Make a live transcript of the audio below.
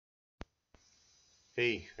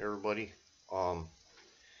Hey everybody. Um,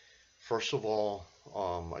 First of all,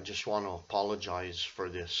 I just want to apologize for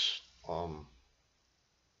this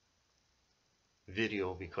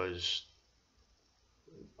video because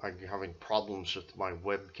I'm having problems with my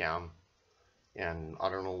webcam and I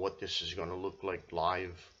don't know what this is going to look like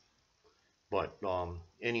live. But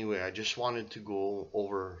anyway, I just wanted to go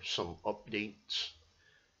over some updates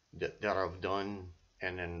that I've done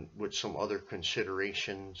and then with some other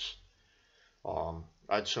considerations. I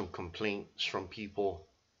had some complaints from people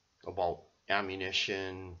about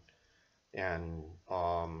ammunition and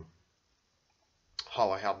how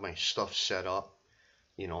I have my stuff set up,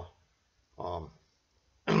 you know. Um,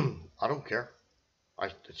 I don't care.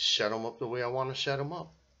 I set them up the way I want to set them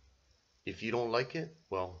up. If you don't like it,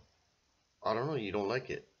 well, I don't know. You don't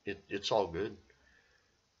like it. It's all good.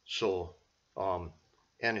 So, um,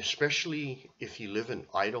 and especially if you live in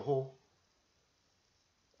Idaho,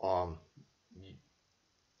 um,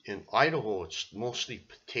 in Idaho it's mostly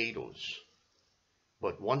potatoes.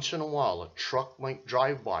 But once in a while, a truck might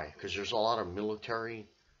drive by because there's a lot of military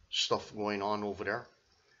stuff going on over there.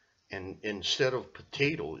 And instead of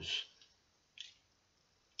potatoes,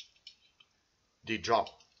 they drop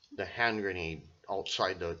the hand grenade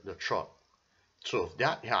outside the truck. So if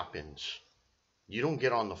that happens, you don't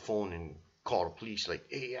get on the phone and call the police like,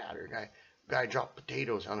 hey, yeah, the guy dropped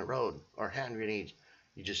potatoes on the road or hand grenades.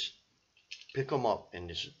 You just pick them up and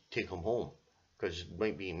just take them home because it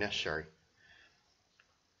might be necessary.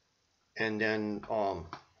 And then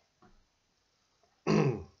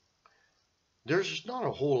there's not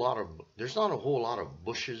a whole lot of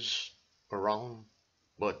bushes around,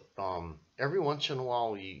 but every once in a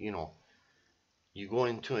while you go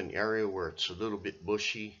into an area where it's a little bit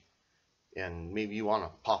bushy and maybe you want to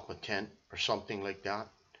pop a tent or something like that.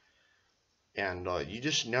 And you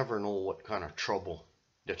just never know what kind of trouble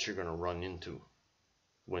that you're going to run into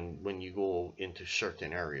when you go into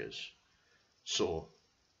certain areas. So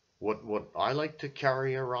what I like to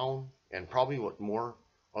carry around, and probably what more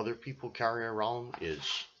other people carry around,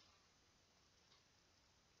 is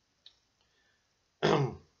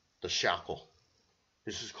the shackle.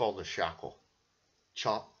 This is called the shackle.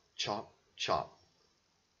 Chop, chop, chop.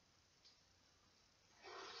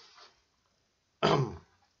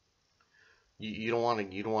 You don't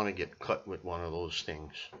want to get cut with one of those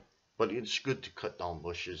things, but it's good to cut down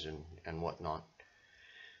bushes and whatnot.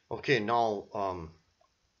 Okay, now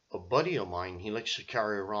a buddy of mine, he likes to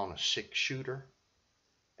carry around a 6 shooter,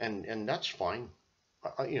 and that's fine.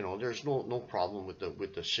 There's no problem with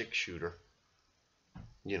the 6 shooter.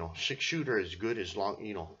 6 shooter is good as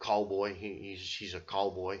long, cowboy. He's a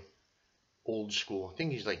cowboy, old school. I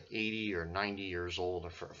think he's like 80 or 90 years old. I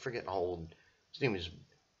forget how old. His name is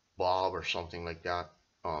Bob or something like that.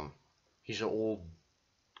 He's an old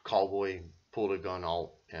cowboy. Pulled a gun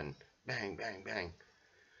out and bang, bang, bang.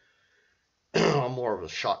 I'm more of a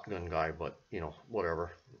shotgun guy, but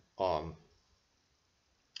whatever. Um,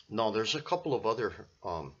 Now there's a couple of other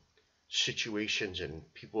situations,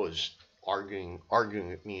 and people is arguing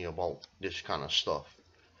with me about this kind of stuff.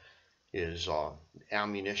 Is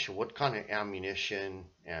ammunition? What kind of ammunition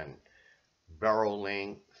and barrel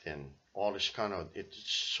length and all this kind of? It's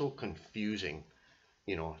so confusing.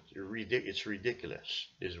 It's ridiculous,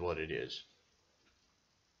 is what it is.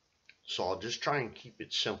 So I'll just try and keep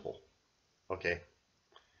it simple. Okay.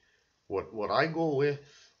 What I go with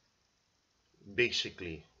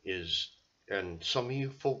basically is, and some of you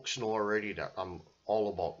folks know already that I'm all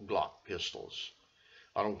about Glock pistols.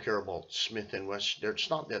 I don't care about Smith and Wesson. It's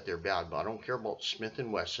not that they're bad, but I don't care about Smith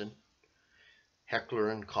and Wesson, Heckler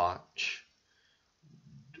and Koch,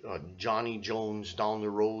 Johnny Jones down the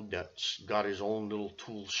road that's got his own little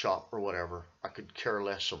tool shop or whatever. I could care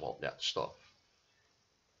less about that stuff.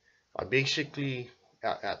 I basically,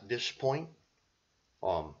 at this point,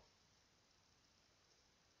 um,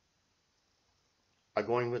 I'm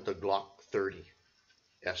going with the Glock 30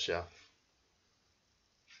 SF,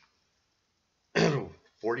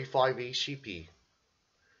 45 ACP,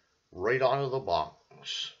 right out of the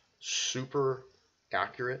box, super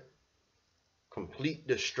accurate, complete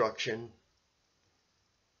destruction.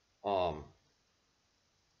 Um,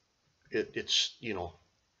 it's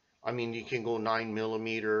I mean, you can go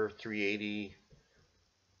 9mm, 380,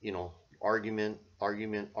 argument.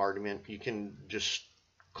 You can just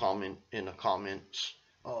comment in the comments,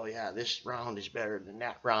 oh yeah, this round is better than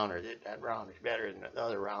that round, or that round is better than the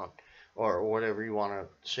other round, or whatever you want to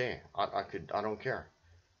say. I don't care.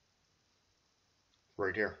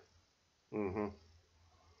 Right here. Mm-hmm.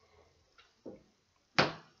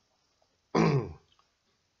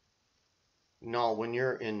 Now, when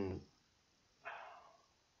you're in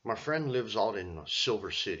My friend lives out in Silver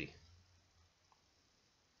City.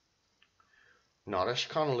 Now that's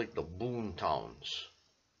kind of like the boom towns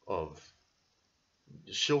of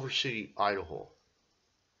Silver City, Idaho.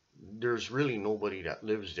 There's really nobody that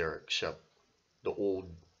lives there except the old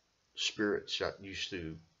spirits that used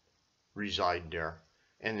to reside there.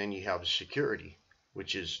 And then you have security,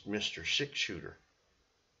 which is Mr. Six Shooter.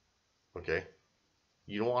 Okay?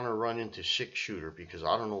 You don't want to run into Six Shooter because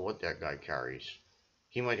I don't know what that guy carries.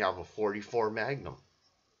 He might have a 44 Magnum.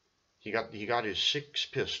 He got his six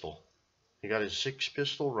pistol. He got his six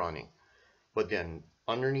pistol running. But then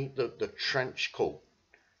underneath the trench coat,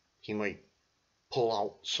 he might pull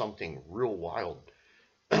out something real wild.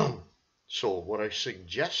 So what I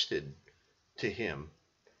suggested to him,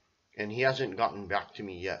 and he hasn't gotten back to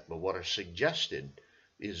me yet, but what I suggested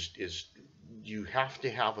is you have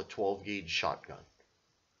to have a 12 gauge shotgun.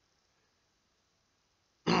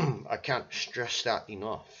 I can't stress that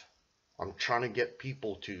enough. I'm trying to get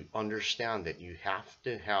people to understand that you have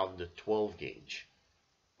to have the 12 gauge.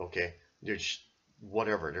 Okay? There's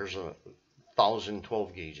whatever, there's 1,000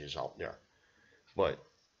 12 gauges out there. But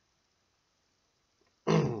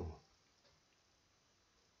the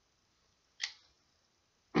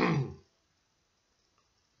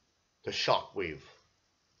shockwave.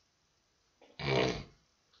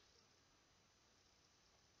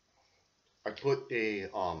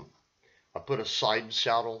 I put a side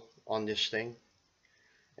saddle on this thing,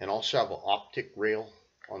 and also have an optic rail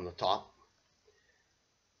on the top.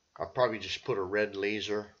 I probably just put a red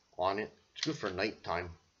laser on it. It's good for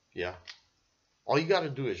nighttime. Yeah. All you got to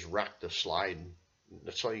do is rack the slide.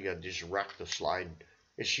 That's all you got to do, is rack the slide.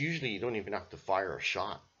 It's usually, you don't even have to fire a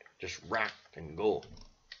shot. Just rack and go.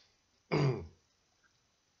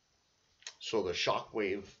 So the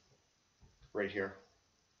shockwave right here.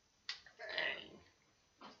 Bang.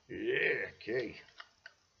 Yeah, okay.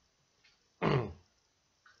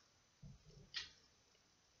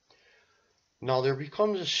 Now there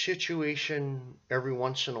becomes a situation every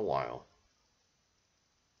once in a while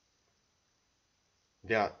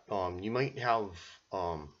that you might have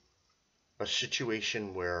a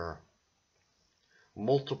situation where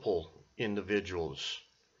multiple individuals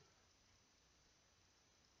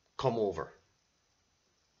come over.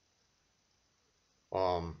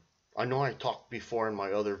 I know I talked before in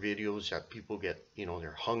my other videos that people get,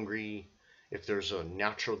 they're hungry. If there's a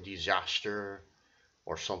natural disaster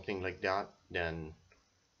or something like that, then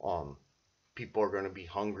people are going to be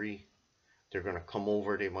hungry. They're going to come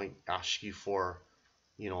over. They might ask you for,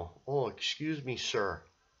 oh, excuse me, sir,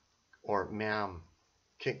 or ma'am,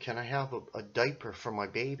 can I have a diaper for my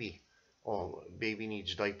baby? Oh, baby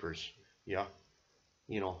needs diapers. Yeah.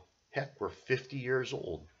 Heck, we're 50 years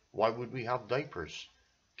old. Why would we have diapers?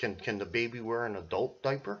 Can the baby wear an adult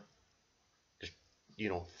diaper? Just,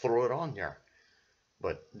 throw it on there.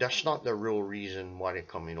 But that's not the real reason why they're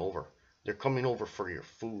coming over. They're coming over for your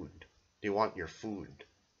food. They want your food.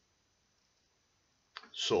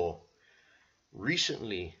 So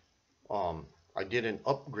recently, I did an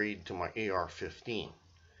upgrade to my AR-15.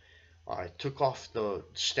 I took off the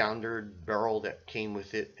standard barrel that came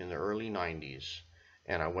with it in the early 90s,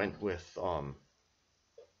 and I went with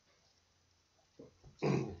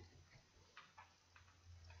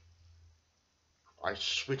I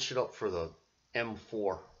switched it up for the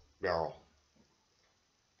M4 barrel.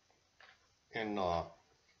 And I'm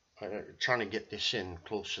trying to get this in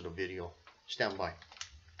close to the video. Stand by.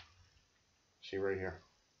 See right here.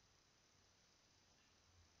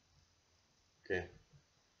 Okay.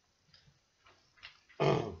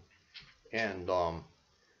 And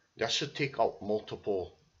that should take out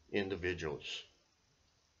multiple individuals.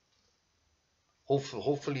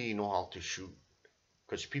 Hopefully you know how to shoot,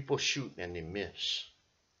 because people shoot and they miss.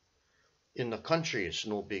 In the country, it's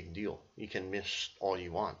no big deal. You can miss all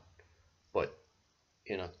you want. But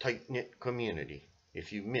in a tight-knit community,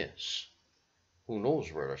 if you miss, who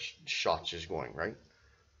knows where the shots is going, right?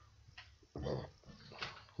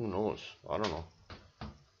 Who knows? I don't know.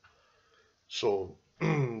 So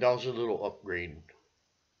that was a little upgrade.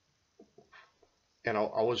 And I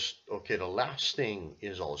was, okay, the last thing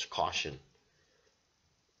is I was cautioned.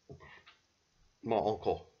 My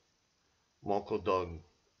uncle Doug,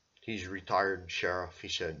 he's retired sheriff. He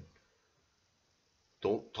said,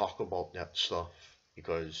 don't talk about that stuff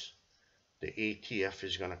because the ATF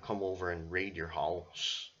is going to come over and raid your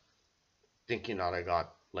house, thinking that I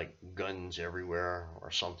got like guns everywhere or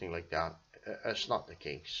something like that. That's not the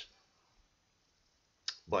case.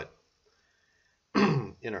 But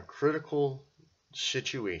in a critical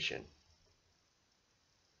situation,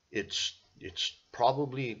 it's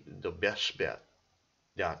probably the best bet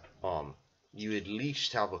that you at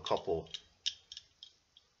least have a couple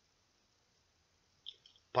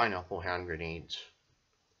pineapple hand grenades.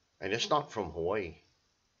 And it's not from Hawaii.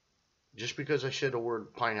 Just because I said the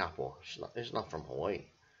word pineapple, it's not from Hawaii.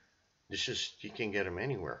 This is, you can get them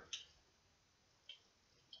anywhere.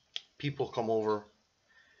 People come over,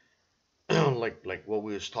 like what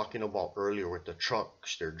we was talking about earlier with the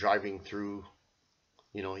trucks. They're driving through,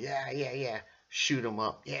 you know, yeah, shoot them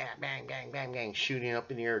up, yeah, bang, bang, bang, bang, shooting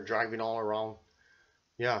up in the air, driving all around.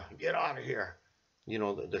 Yeah, get out of here. You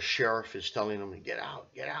know, the sheriff is telling them to get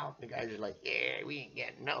out, get out. The guys are like, yeah, we ain't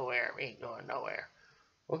getting nowhere, we ain't going nowhere.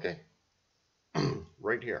 Okay,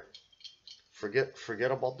 right here.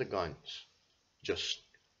 Forget about the guns. Just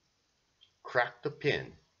crack the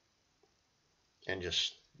pin and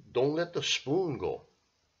just don't let the spoon go.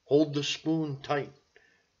 Hold the spoon tight.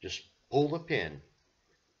 Just pull the pin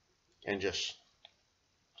and just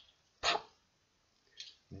pop,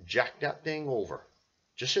 jack that thing over.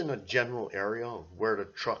 Just in the general area of where the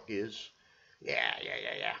truck is. Yeah.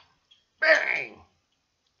 Bang!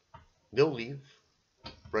 They'll leave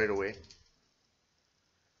right away.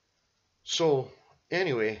 So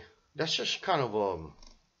anyway, that's just kind of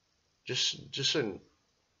just a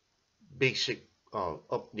basic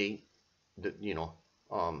update that, you know,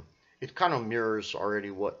 it kind of mirrors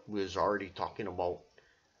already what we was already talking about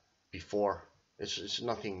before. It's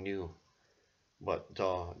nothing new, but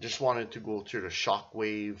just wanted to go through the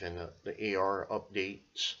shockwave and the AR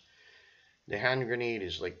updates. The hand grenade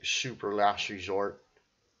is like super last resort,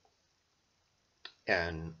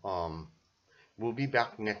 and we'll be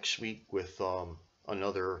back next week with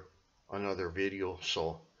another video.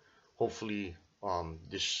 So hopefully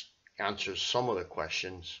this answers some of the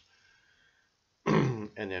questions, and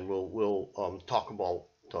then we'll talk about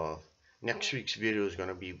next week's video is going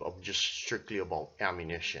to be just strictly about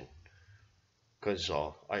ammunition, because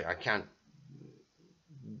I can't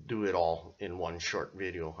do it all in one short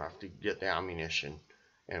video. I have to get the ammunition,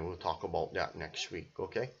 and we'll talk about that next week.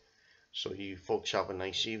 Okay, so you folks have a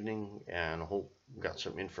nice evening, and I hope you got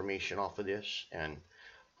some information off of this, and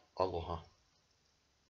aloha.